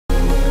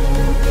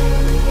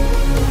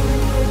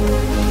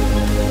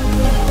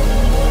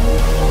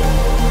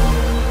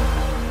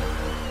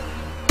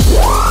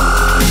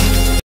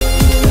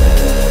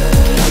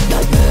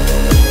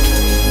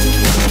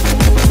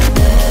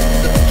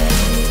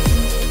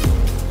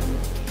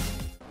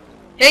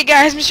Hey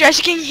guys, Mr.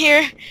 Ashy King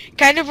here,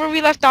 kind of where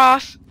we left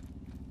off.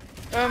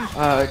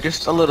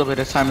 Just a little bit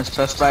of time has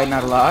passed by,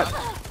 not a lot.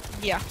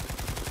 Yeah.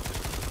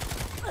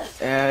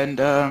 And,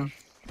 and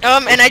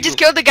I just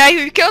killed the guy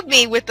who killed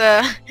me with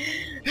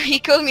he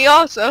killed me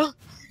also.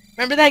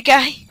 Remember that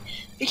guy?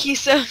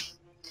 He's,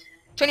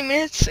 20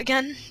 minutes,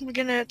 again, we're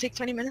gonna take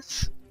 20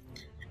 minutes.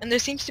 And there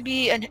seems to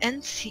be an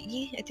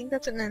NC, I think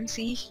that's an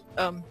NC,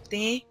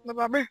 thingy, my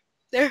bobber,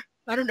 there,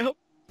 I don't know,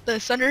 the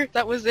Sunder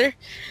that was there.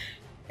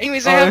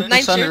 Anyways, I have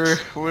 9 Sunder,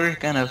 certs. we're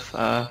kind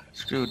of,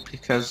 screwed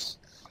because,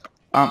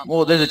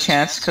 well, there's a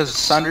chance, because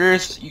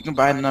Sunders, you can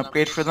buy an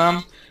upgrade for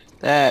them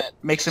that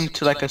makes them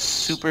to, like, a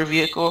super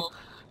vehicle.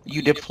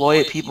 You deploy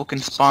it, people can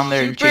spawn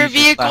there and Super change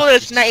their vehicle,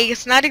 classes.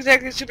 it's not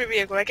exactly a super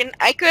vehicle.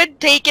 I could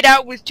take it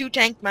out with 2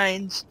 tank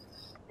mines.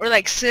 Or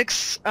like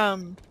 6,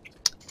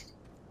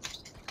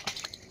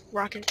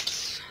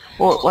 rockets.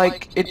 Well,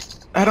 like,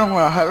 it's, I don't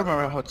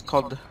remember how it's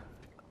called.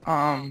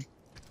 The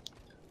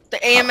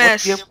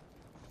AMS.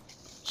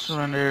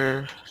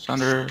 Sunder.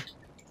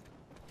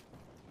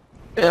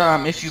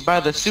 If you buy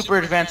the super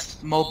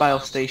advanced mobile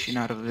station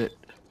out of it,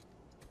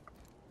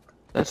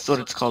 that's what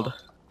it's called.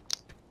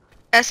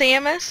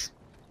 SAMS?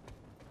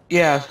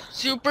 Yeah.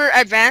 Super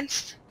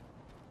advanced?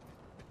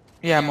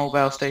 Yeah,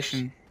 mobile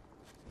station.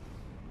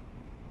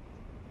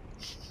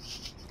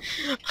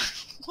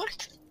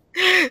 What?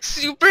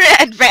 Super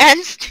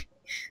advanced?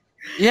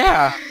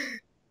 Yeah.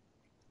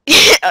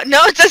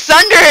 No, it's a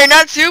Sunder,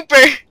 not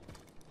super.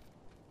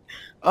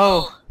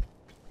 Oh.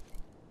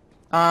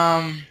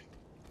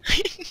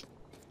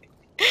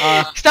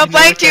 Stop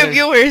lying to your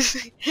viewers.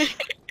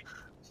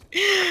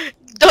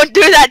 Don't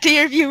do that to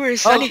your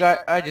viewers, Sonny. Oh god,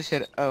 I just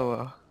hit it.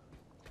 Oh,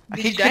 I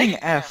Did keep you die? hitting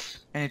F,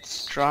 and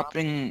it's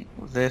dropping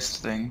this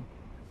thing.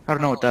 I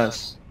don't know what it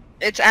does.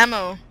 It's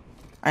ammo.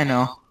 I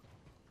know.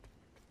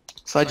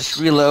 So I just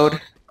reload.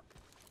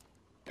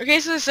 Okay,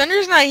 so the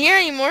Sunder's not here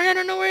anymore. I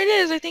don't know where it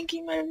is. I think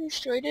he might have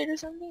destroyed it or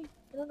something.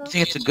 I don't know. I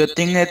think it's a good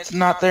thing that it's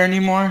not there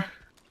anymore.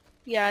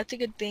 Yeah, it's a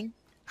good thing.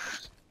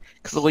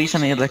 Cause the way you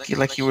sounded like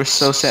you were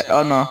so sad.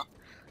 Oh no.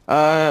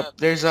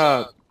 There's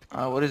a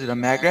what is it? A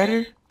mag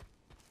rider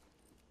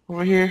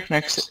over here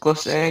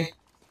close to A.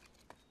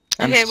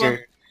 I'm Okay,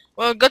 scared.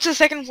 well, go to the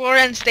 2nd floor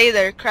and stay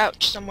there.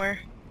 Crouch somewhere.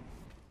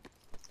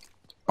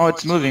 Oh,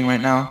 it's moving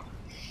right now.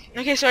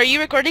 Okay, so are you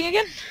recording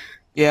again?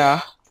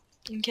 Yeah.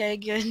 Okay,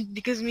 good.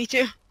 Because me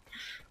too.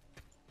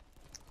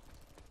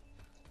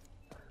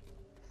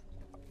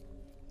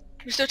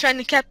 We're still trying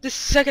to cap this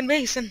 2nd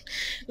base, and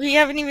we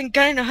haven't even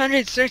gotten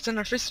 100 certs on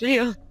our first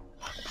video.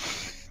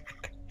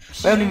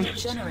 I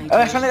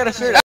finally got a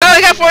cert. Oh, I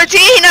got 14!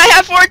 I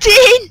have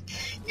 14!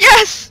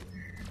 Yes!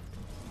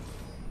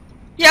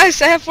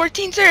 Yes, I have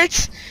 14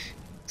 certs!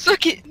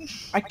 Suck it!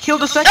 I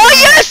killed a second. Oh,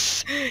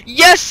 yes!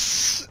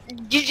 Yes!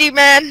 GG,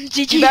 man.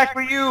 GG. Back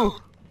for you.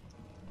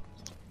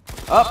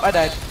 Oh, I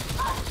died.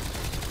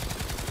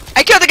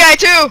 I killed the guy,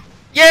 too!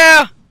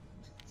 Yeah!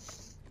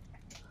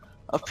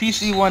 A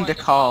PC1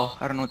 decal.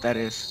 I don't know what that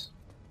is.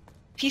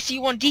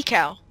 PC1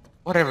 decal.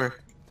 Whatever.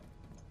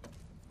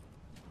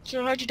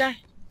 So, how'd you die?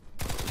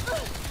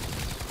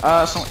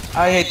 So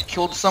I had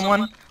killed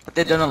someone, but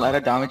they'd done a lot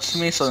of damage to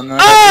me, so then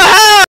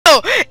Oh,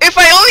 how? If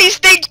I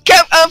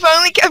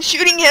only kept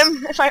shooting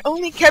him. If I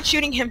only kept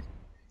shooting him.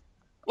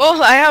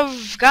 Well, I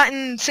have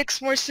gotten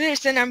 6 more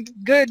certs and I'm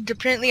good.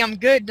 Apparently I'm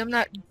good. I'm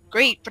not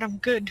great, but I'm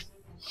good.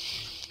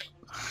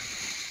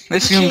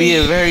 This is gonna be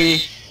a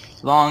very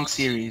long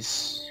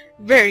series.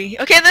 Very.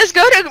 Okay, let's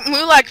go to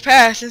Mulak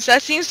Pass, since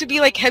that seems to be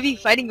like heavy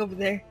fighting over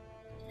there.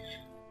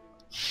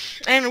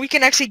 And we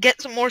can actually get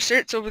some more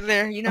certs over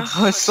there, you know?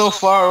 Oh, it's so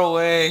far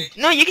away.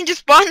 No, you can just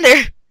spawn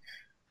there.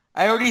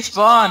 I already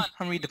spawned.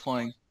 I'm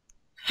redeploying.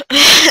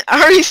 I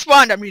already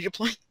spawned, I'm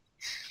redeploying.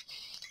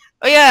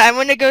 Oh yeah, I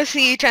want to go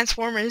see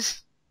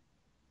Transformers.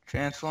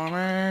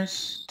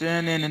 Transformers.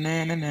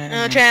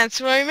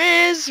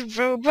 Transformers,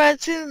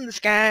 robots in the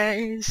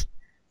skies.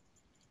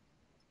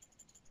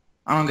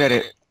 I don't get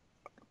it.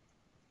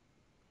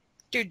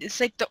 Dude, it's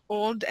like the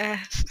old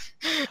ass.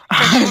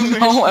 I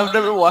know, I've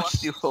never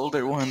watched the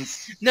older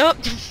ones. Nope.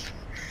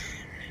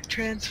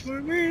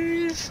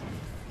 Transformers.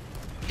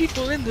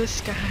 People in the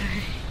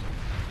sky.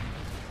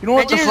 You know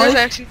what the Imagine funny?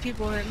 there's actually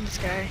people in the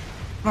sky.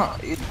 No,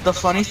 the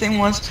funny thing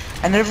was,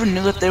 I never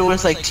knew that there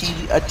was like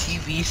a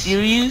TV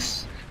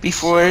series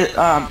before,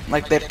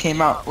 like that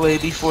came out way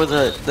before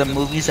the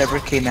movies ever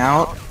came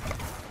out.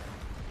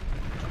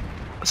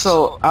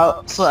 So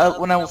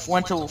when I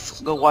went to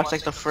go watch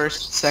like the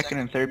first, second,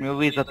 and third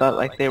movies, I thought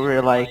like they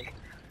were like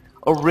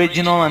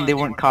original and they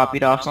weren't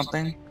copied off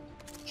something.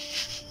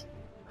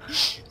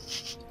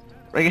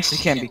 I guess they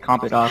can't be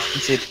copied off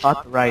since they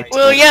bought the rights.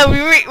 Well, yeah,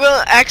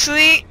 well,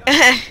 actually,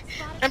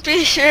 I'm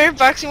pretty sure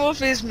Boxing Wolf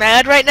is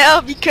mad right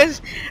now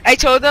because I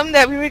told him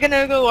that we were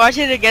gonna go watch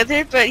it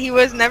together, but he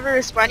was never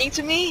responding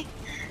to me,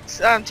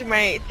 to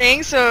my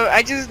thing, so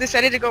I just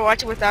decided to go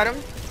watch it without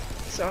him,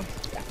 so,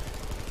 yeah.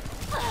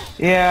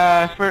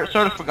 Yeah, I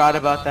sort of forgot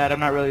about that. I'm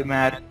not really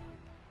mad.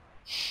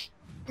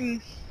 Oh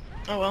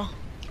well.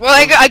 Well,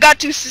 I got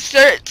 2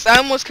 certs. I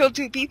almost killed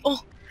 2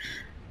 people.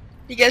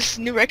 You guess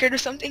new record or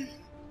something?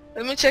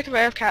 Let me check if I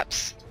have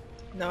caps.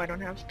 No, I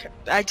don't have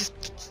caps. I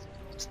just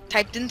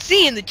typed in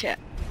C in the chat.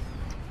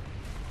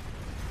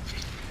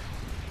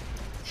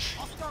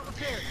 I'll start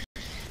repairs.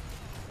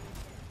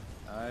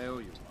 I owe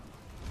you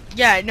one.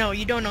 Yeah, no,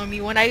 you don't owe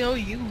me one. I owe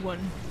you one.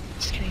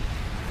 Just kidding.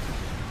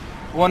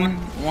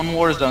 One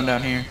war zone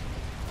down here.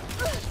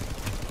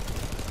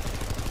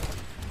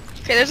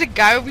 Okay, there's a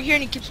guy over here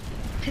and he keeps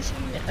pissing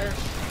me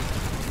off.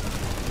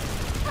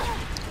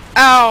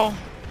 Ow.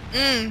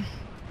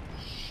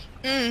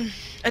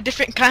 A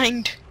different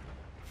kind.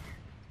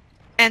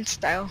 And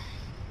style.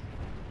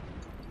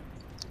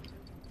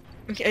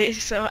 Okay,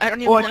 so I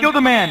don't even Oh, know. I killed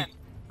a man!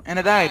 And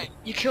I died.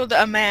 You killed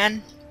a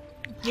man.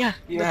 Yeah,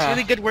 that's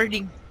really good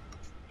wording.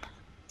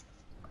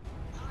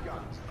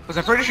 Because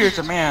I'm pretty sure it's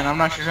a man. I'm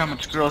not sure how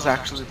much girls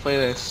actually play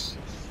this.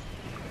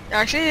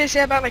 Actually, they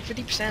say about like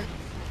 50%.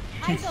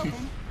 Eyes open.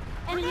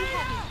 Enemy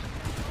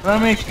heavy.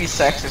 That makes me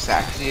sexist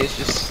actually, it's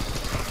just...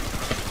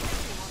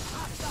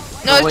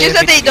 No, the it's way just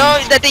that they games.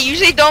 don't, that they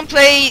usually don't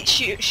play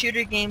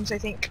shooter games, I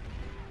think.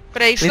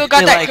 But I They still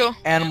got play, that like kill.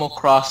 Animal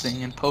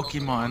Crossing and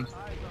Pokemon.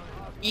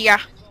 Yeah,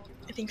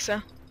 I think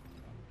so.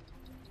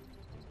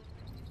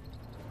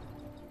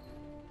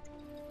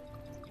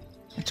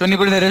 And to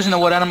anybody that doesn't know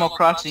what Animal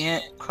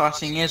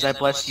Crossing is, I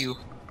bless you.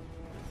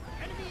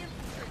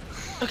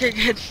 Okay,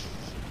 good.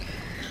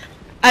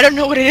 I don't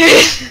know what it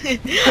is.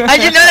 I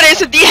just know that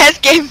it's a DS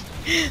game.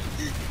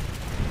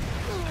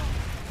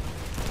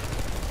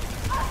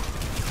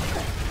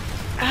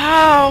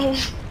 Ow!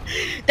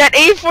 That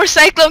A4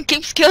 Cyclone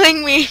keeps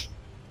killing me.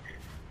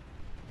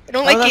 I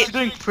don't like that's it.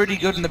 doing pretty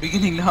good in the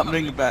beginning, now I'm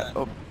doing bad.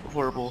 Oh,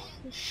 horrible.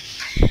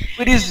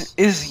 But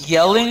is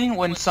yelling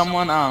when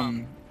someone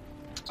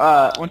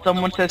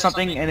says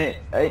something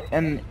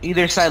and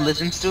either side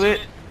listens to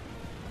it?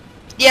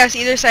 Yes,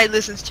 either side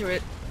listens to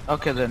it.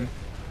 Okay then.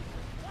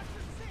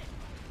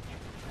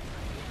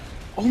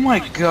 Oh my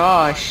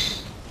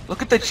gosh!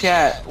 Look at the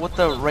chat. What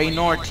the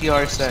Raynor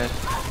TR said.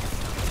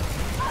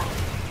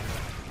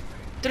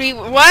 3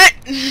 what?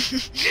 Did you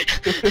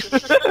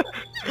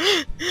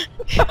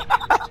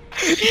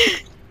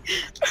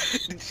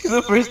see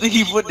the first thing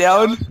he put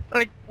down?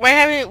 Like, we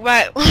haven't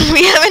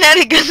had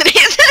a good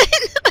race.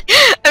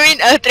 I mean,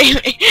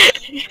 3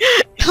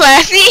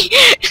 Classy.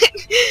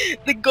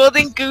 The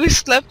golden goose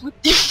slept with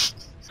you.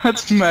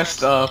 That's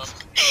messed up.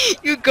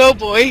 You go,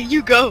 boy.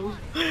 You go.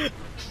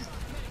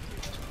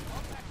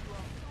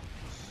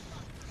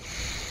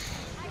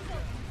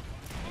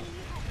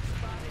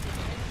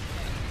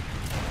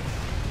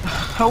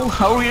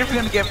 How are we ever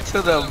gonna get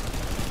to them?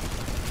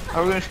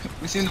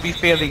 We seem to be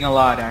failing a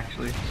lot,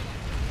 actually.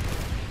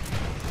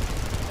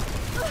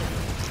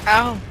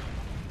 Ow.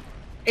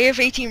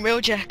 AF-18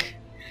 Railjack.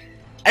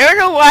 I don't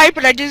know why,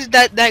 but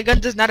that gun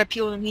does not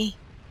appeal to me.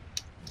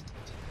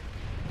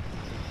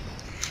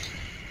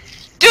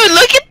 Dude,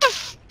 look at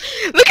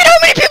how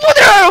many people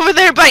there are over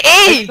there by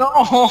A.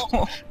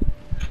 No.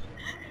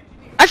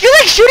 I feel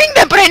like shooting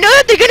them, but I know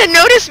that they're gonna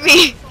notice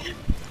me.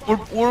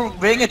 We're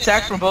being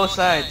attacked from both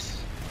sides.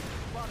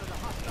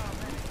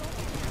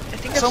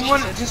 I think that's Someone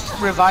what she said.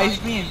 just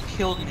revived me and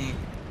killed me.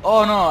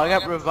 Oh no, I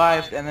got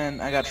revived and then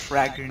I got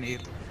frag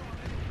grenade.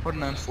 What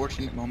an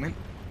unfortunate moment.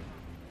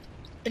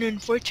 An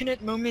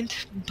unfortunate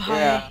moment by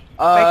Yeah.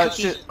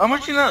 Cookie. So I'm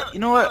gonna, you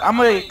know what? I'm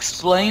gonna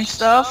explain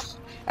stuff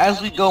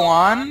as we go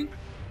on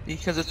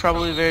because it's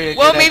probably very.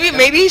 Well, good idea.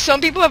 maybe some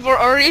people have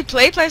already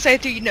played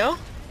Planetside 2, you know?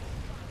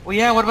 Well,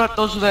 yeah. What about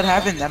those that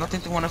haven't? I don't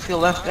think they want to feel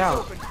left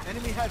out.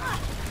 Enemy heavy.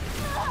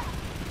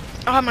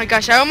 Oh my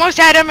gosh, I almost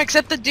had him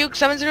except the Duke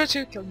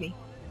 702 killed me.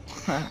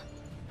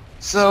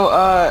 So,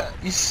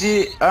 you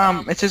see,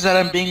 it says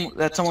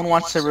that someone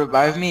wants to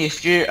revive me.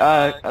 If you're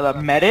a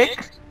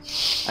medic,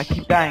 I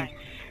keep dying.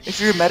 If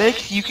you're a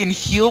medic, you can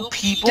heal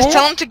people. Just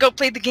tell him to go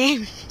play the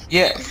game.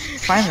 Yeah,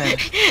 fine then.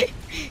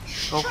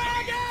 Go.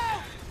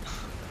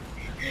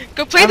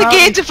 Go play the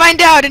game to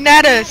find out and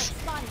add us.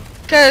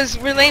 Cause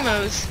we're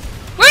lamos.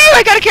 Woo!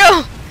 I got a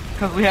kill!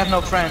 Because we have no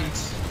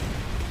friends.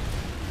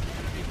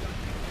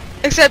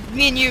 Except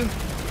me and you.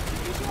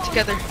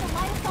 Together.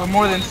 We're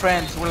more than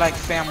friends. We're like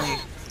family.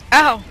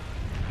 Ow.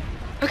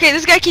 Okay,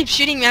 this guy keeps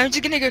shooting me. I'm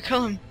just gonna go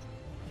kill him.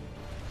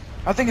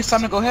 I think it's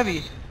time to go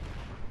heavy.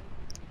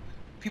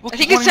 People I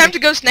think it's time to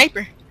go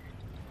sniper.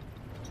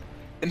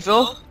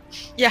 Infill?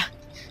 Yeah.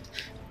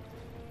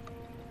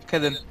 Okay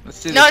then,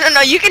 let's do this.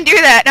 No, you can do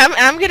that.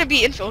 I'm gonna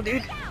be infill,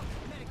 dude.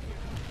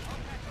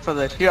 For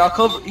the here, I'll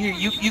cover. Here,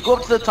 you go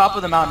up to the top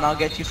of the mountain. I'll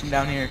get you from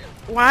down here.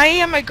 Why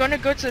am I gonna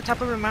go to the top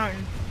of a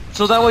mountain?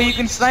 So that way you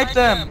can snipe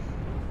them.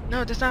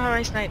 No, that's not how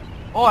I snipe.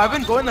 Oh, I've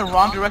been going the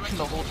wrong direction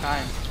the whole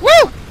time.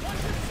 Woo!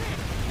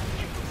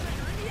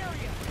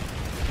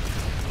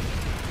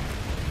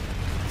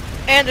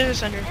 And there's a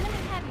thunder. Enemy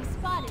heavy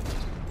spotted.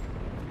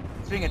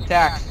 It's being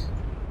attacked.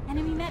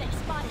 Enemy medic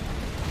spotted.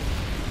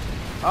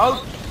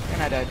 Oh,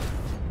 and I died.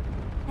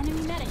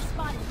 Enemy medic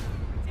spotted.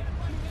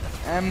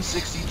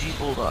 M60G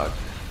Bulldog.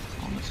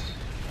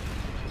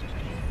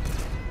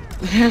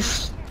 They have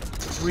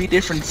 3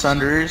 different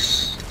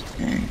Sunders.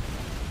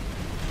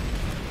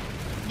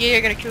 Yeah, I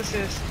gotta kill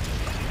sis.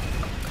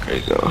 There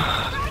you go.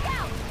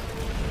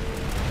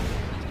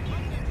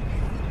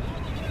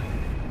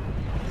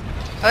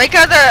 I like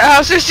how the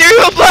house of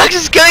cereal box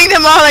is killing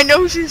them all. I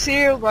know who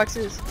cereal box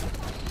is.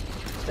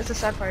 That's the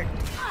sad part.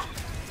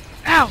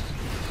 Ow!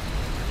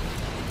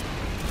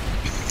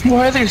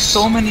 Why are there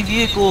so many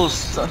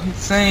vehicles? It's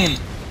insane.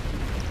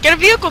 Get a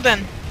vehicle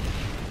then.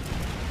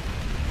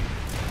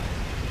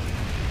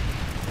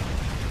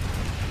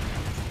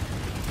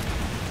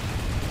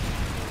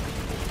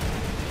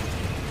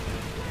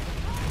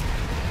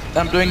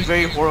 I'm doing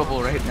very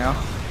horrible right now.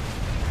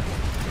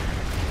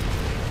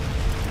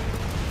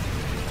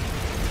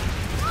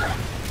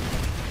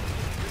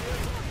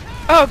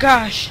 Oh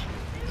gosh.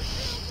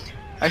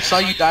 I saw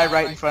you die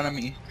right in front of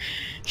me.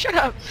 Shut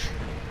up.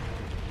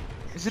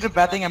 Is it a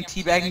bad thing I'm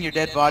teabagging your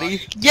dead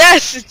body?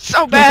 Yes, it's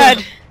so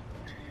bad.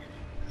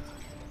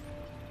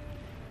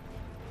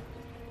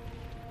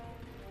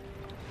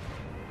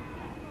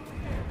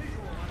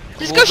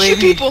 Just go Oh, shoot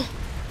baby. people.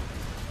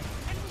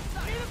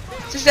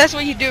 Just that's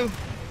what you do.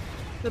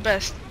 The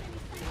best.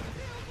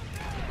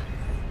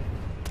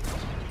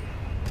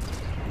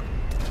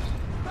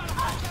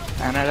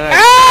 And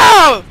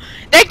Ow!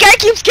 That guy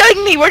keeps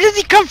killing me. Where does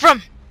he come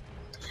from?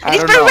 I He's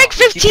don't better know. rank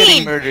Keep getting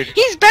 15. murdered.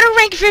 He's better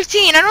rank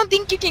 15. I don't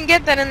think you can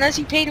get that unless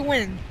you pay to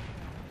win.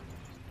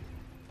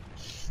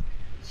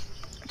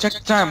 Check the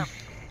time.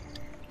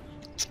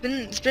 It's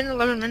been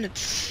 11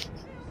 minutes.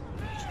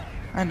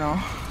 I know.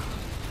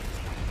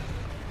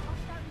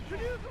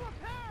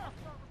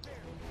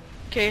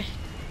 Okay.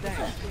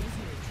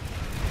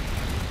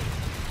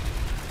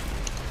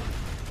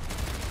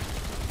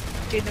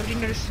 Okay, nobody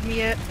notices me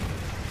yet.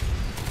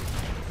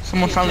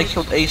 Someone finally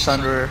killed Ace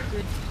under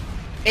her.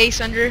 Ace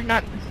under,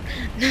 not.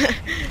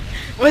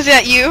 Was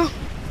that you?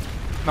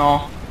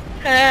 No.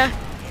 How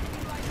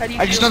do you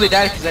I just feel? know they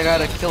died because I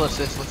got a kill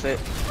assist with it.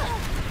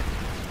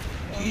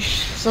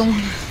 Yeesh,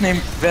 someone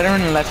named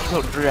Veteran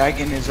Electrical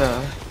Dragon is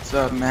a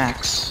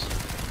max.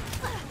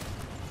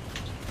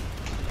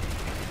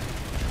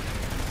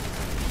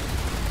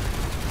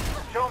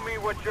 Show me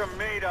what you're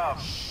made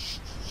of.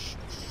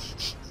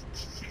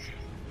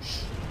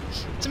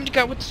 Somebody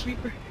got with the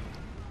sweeper.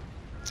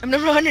 I'm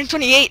number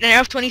 128 and I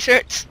have 20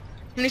 certs.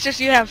 How many certs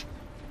do you have?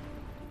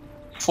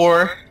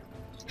 4.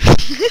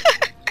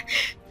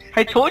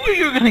 I told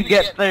you were gonna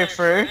get there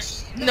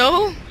first.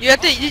 No, you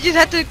just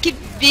have to keep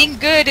being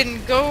good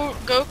and go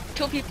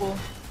kill people.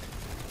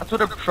 That's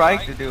what I'm trying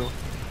to do.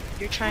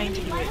 You're trying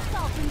to do Enemy it.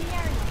 assault in the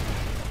area.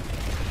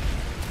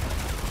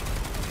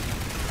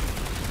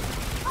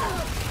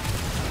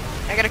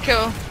 I gotta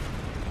kill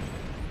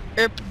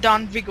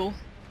Don Vigil,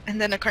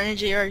 and then a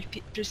Carnage AR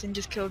person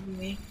just killed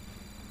me.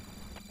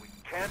 We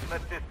can't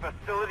let this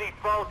facility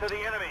fall to the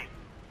enemy.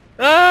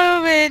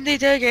 Oh, man, they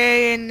took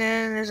A, and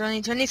then there's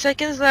only 20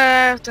 seconds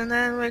left, and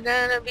then we're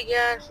gonna be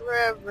gone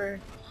forever.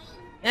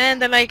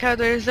 And I like how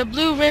there's the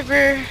Blue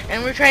River,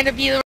 and we're trying to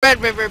be the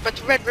Red River, but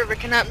the Red River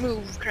cannot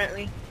move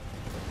currently.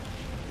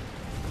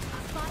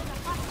 Spotted a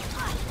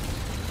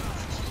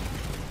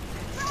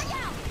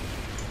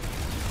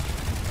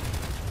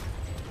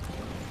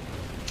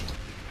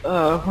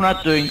hostile. We're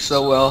not doing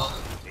so well.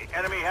 The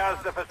enemy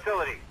has the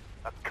facility.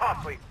 A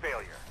costly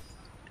failure.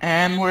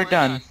 And we're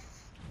done.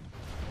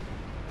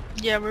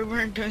 Yeah, we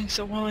weren't doing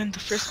so well in the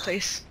first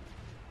place.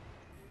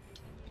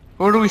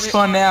 Where do we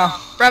spawn now?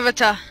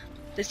 Bravata,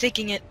 they're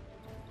taking it.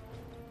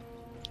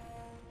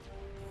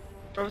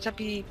 Bravata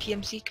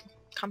PMC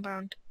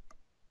compound.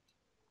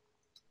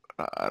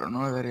 I don't know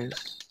where that is.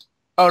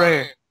 Oh,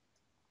 right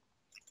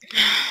here.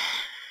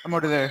 I'm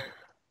over there.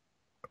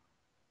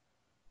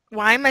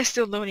 Why am I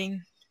still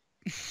loading?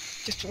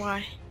 Just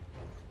why?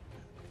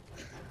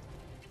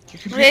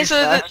 Your computer's Okay, so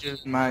faster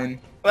than mine.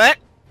 What?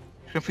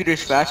 Your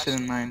computer's faster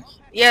than mine.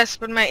 Yes,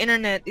 but my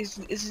internet is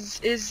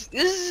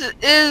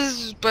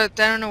but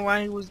I don't know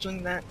why he was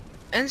doing that.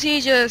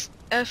 NC just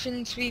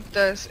effing sweeped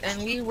us,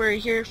 and we were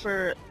here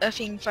for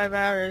effing 5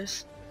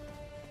 hours.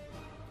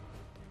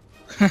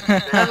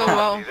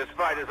 LOL. This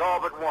fight is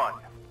all but won.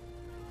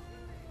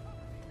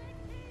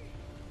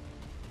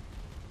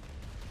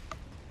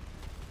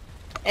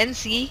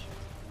 NC?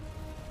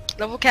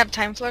 Level cap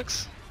time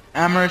flux?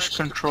 Amherst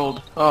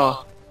controlled.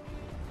 Oh.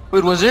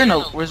 Wait, was there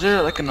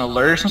like an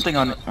alert or something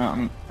on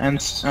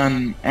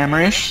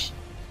Amherst?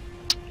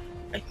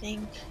 I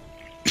think.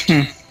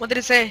 What did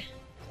it say?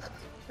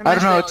 I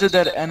don't know. It said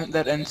that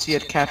that NC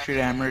had captured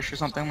Amherst or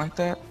something like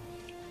that.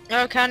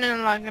 Oh, count and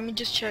unlock. Let me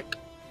just check.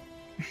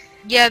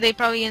 Yeah, they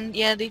probably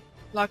they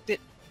locked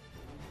it.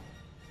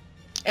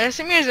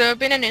 SMU is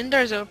open and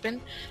Indar is open.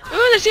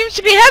 Ooh, there seems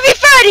to be heavy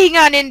fighting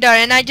on Indar,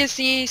 and I just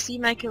see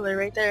my killer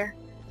right there.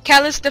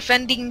 Callus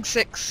defending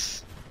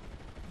 6.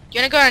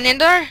 You wanna go on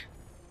Indar?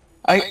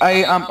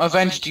 I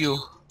avenged you.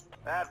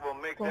 That will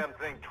make Cool. them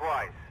think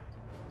twice.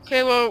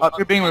 Okay, well, Oh,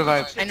 you're being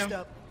revived. I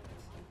know.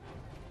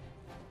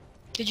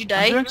 Did you I'm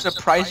die? doing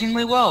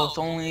surprisingly well with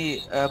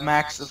only a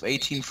max of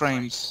 18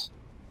 frames.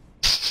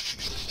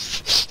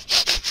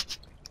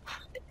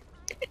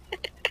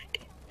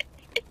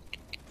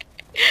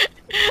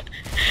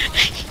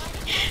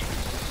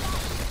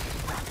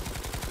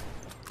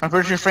 I'm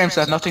pretty sure frames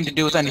have nothing to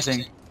do with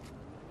anything.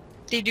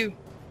 They do.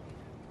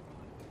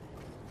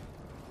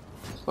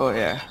 Oh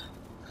yeah.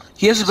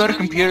 He has a better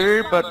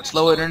computer, but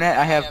slow internet.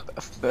 I have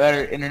a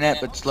better internet,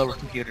 but slower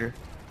computer.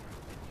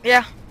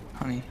 Yeah.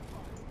 Honey.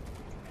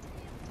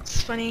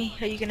 It's funny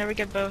how you can never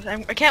get both.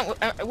 I can't.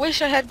 I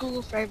wish I had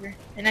Google Fiber,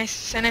 and I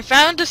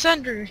found the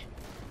Sunder.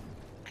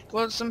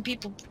 Well, some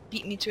people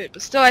beat me to it,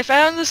 but still, I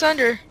found the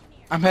Sunder.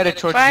 I'm headed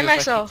towards By you if I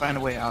myself. can find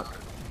a way out.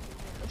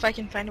 If I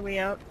can find a way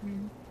out.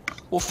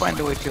 We'll find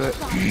a way to it.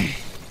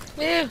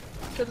 Yeah.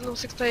 For the little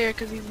 6-player,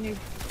 because he's new.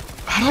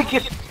 How do I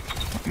get...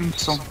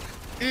 so...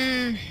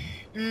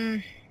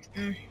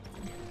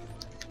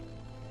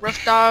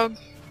 Rough dog.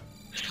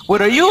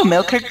 Wait, are you a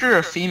male character or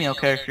a female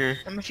character?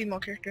 I'm a female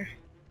character.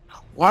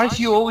 Why is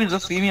you always a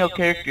female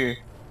character?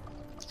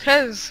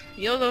 Cause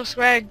YOLO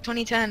Swag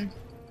 2010.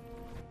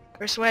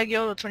 Or Swag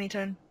YOLO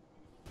 2010.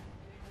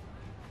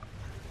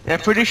 Yeah, I'm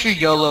pretty sure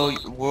YOLO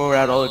wore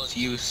out all its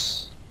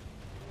use.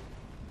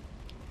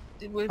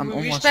 We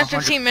almost spent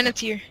 100. 15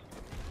 minutes here.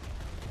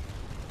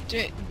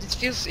 Dude,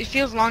 it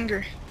feels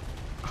longer.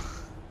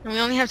 And we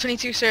only have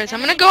 22 certs.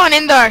 I'm gonna go on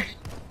Indar.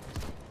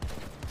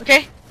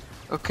 Okay?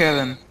 Okay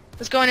then.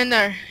 Let's go on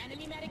Indar.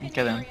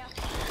 Okay then.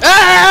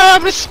 Ah!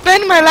 I'm gonna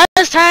spend my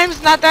last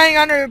times not dying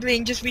honorably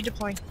and just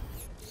redeploying.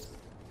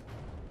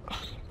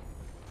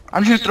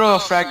 I'm just gonna throw a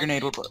frag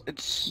grenade.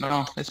 It's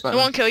It button.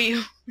 won't kill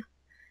you.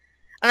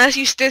 Unless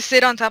you still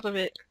sit on top of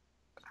it.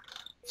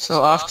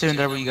 So often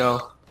there we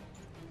go.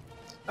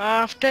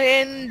 After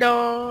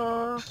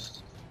Indar.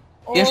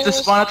 You have to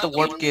spawn at the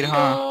warp gate,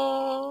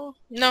 huh?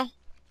 No.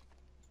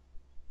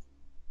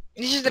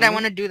 It's just that I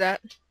want to do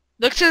that.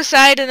 Look to the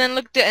side and then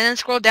and then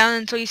scroll down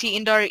until you see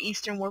Indar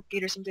Eastern Warp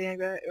Gate or something like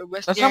that, or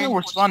Western. That's not where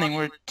we're spawning.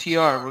 We're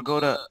TR. We go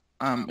to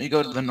you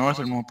go to the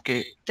northern warp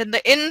gate. Then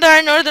the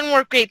Indar Northern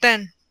Warp Gate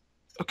then.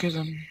 Okay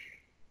then.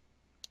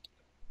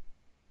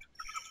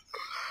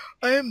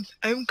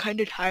 I'm kind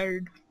of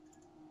tired.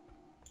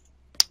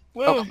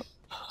 Whoa.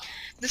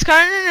 This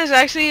cannon is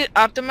actually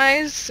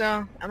optimized,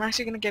 so I'm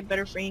actually gonna get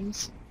better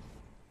frames.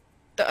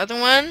 The other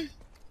one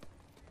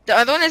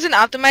isn't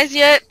optimized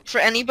yet for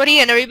anybody,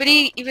 and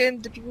everybody,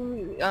 even the people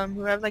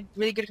who have like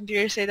really good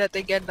computers, say that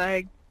they get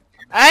lag.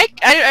 I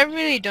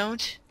really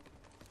don't.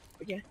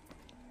 But yeah.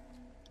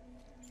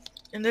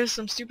 And there's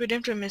some stupid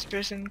infamous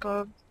person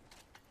called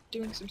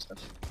doing some stuff.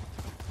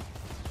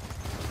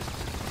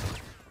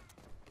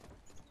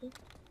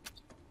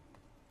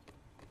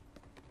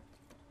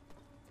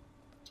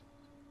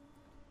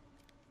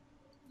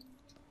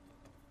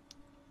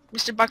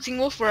 Mr. Boxing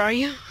Wolf, where are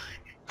you?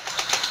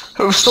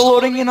 We're still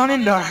loading in on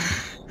Indar.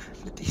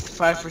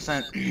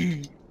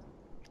 55%.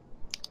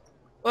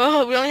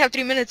 Oh, we only have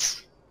 3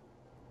 minutes.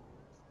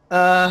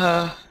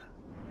 Uh.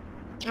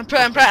 I'm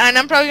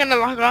probably gonna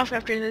log off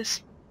after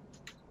this.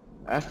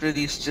 After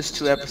these just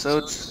 2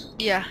 episodes,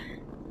 Yeah.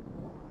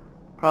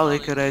 probably a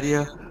good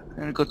idea. I'm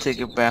gonna go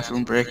take a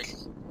bathroom break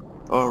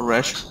or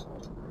rest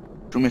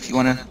room if you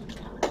wanna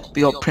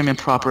be all prim and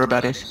proper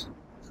about it.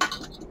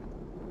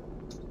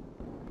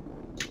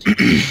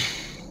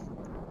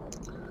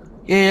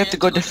 Yeah, you have to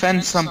go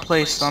defend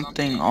someplace,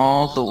 something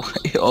all the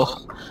way.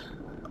 Oh.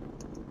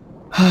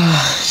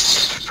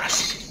 It's just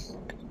depressing.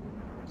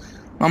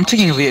 I'm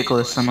taking a vehicle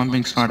this time. I'm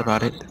being smart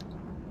about it.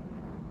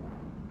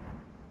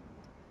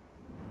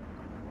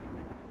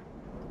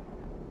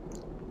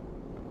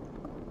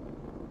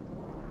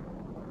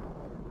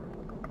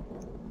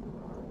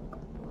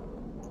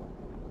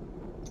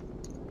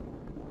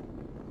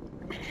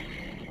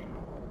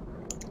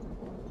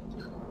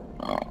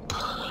 Oh,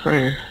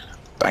 prayer.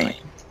 Bang.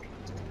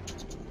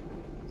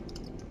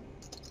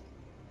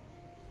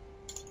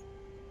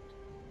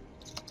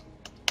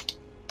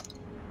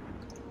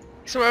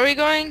 So where are we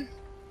going?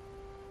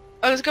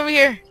 Oh, let's go over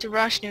here to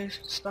Rosh News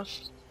stuff.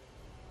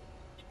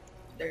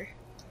 There.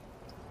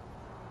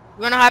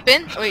 You wanna hop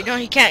in? Oh wait, no,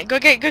 he can't. Go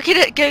get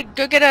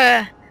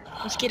a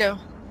mosquito.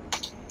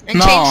 And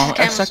No, change the I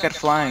camera. suck at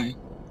flying.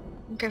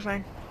 Okay,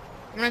 fine.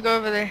 I'm gonna go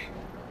over there.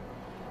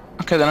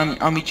 Okay, then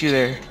I'll meet you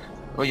there.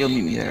 Or you'll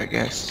meet me there, I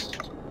guess.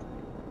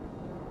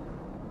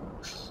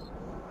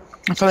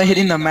 I'm probably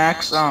hitting the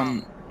max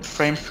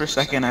frames per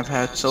second I've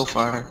had so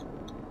far.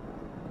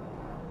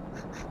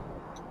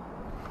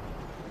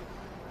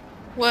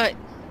 What?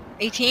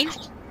 18?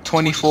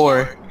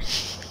 24.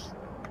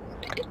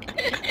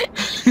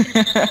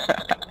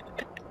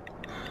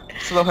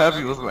 So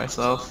happy with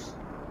myself.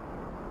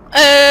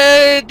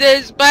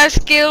 There's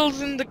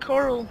Bascales in the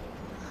coral.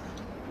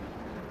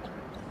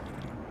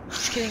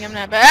 Just kidding, I'm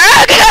not bad.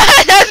 Ah,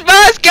 God, that's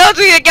Bascales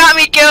who got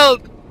me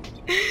killed!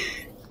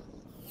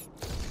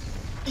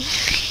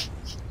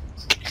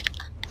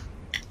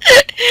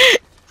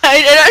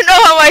 I don't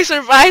know how I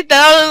survived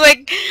that. I was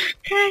like,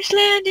 crash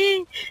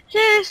landing,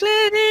 crash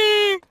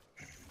landing.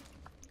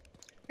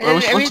 And Where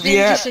was then supposed to be everything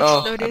at? just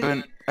Oh,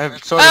 exploded.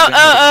 I've sort of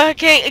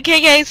been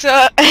Okay, guys. So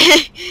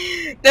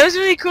that was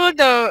really cool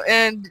though,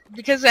 and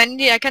because I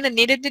kind of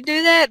needed to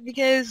do that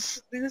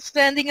because this is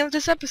the ending of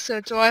this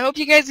episode. So I hope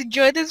you guys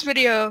enjoyed this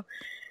video.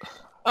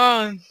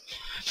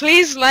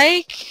 Please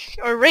like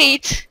or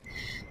rate,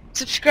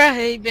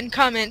 subscribe, and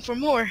comment for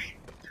more.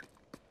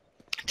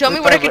 Tell me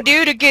what I can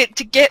do to get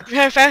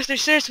faster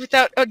certs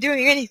without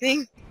doing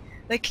anything,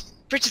 like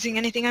purchasing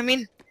anything. I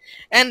mean,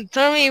 and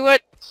tell me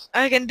what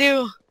I can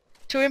do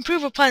to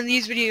improve upon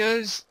these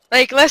videos,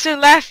 like lesser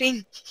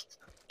laughing.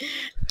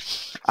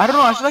 I don't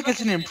know. I feel like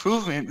it's an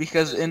improvement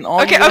because in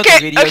all Okay, your other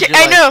okay, videos, okay. you're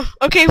I like, know.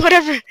 Okay,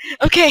 whatever.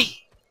 Okay,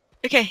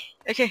 okay,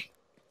 okay.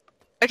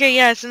 Okay,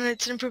 yeah, it's an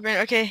improvement.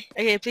 Okay,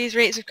 okay. Please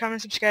rate,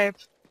 comment, subscribe,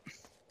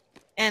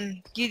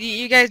 and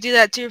you guys do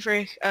that too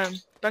for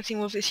Boxing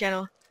Wolf's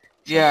channel.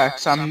 yeah,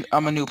 'cause I'm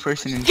a new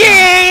person in town.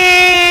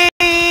 Yay!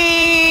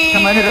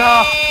 Comment it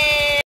off.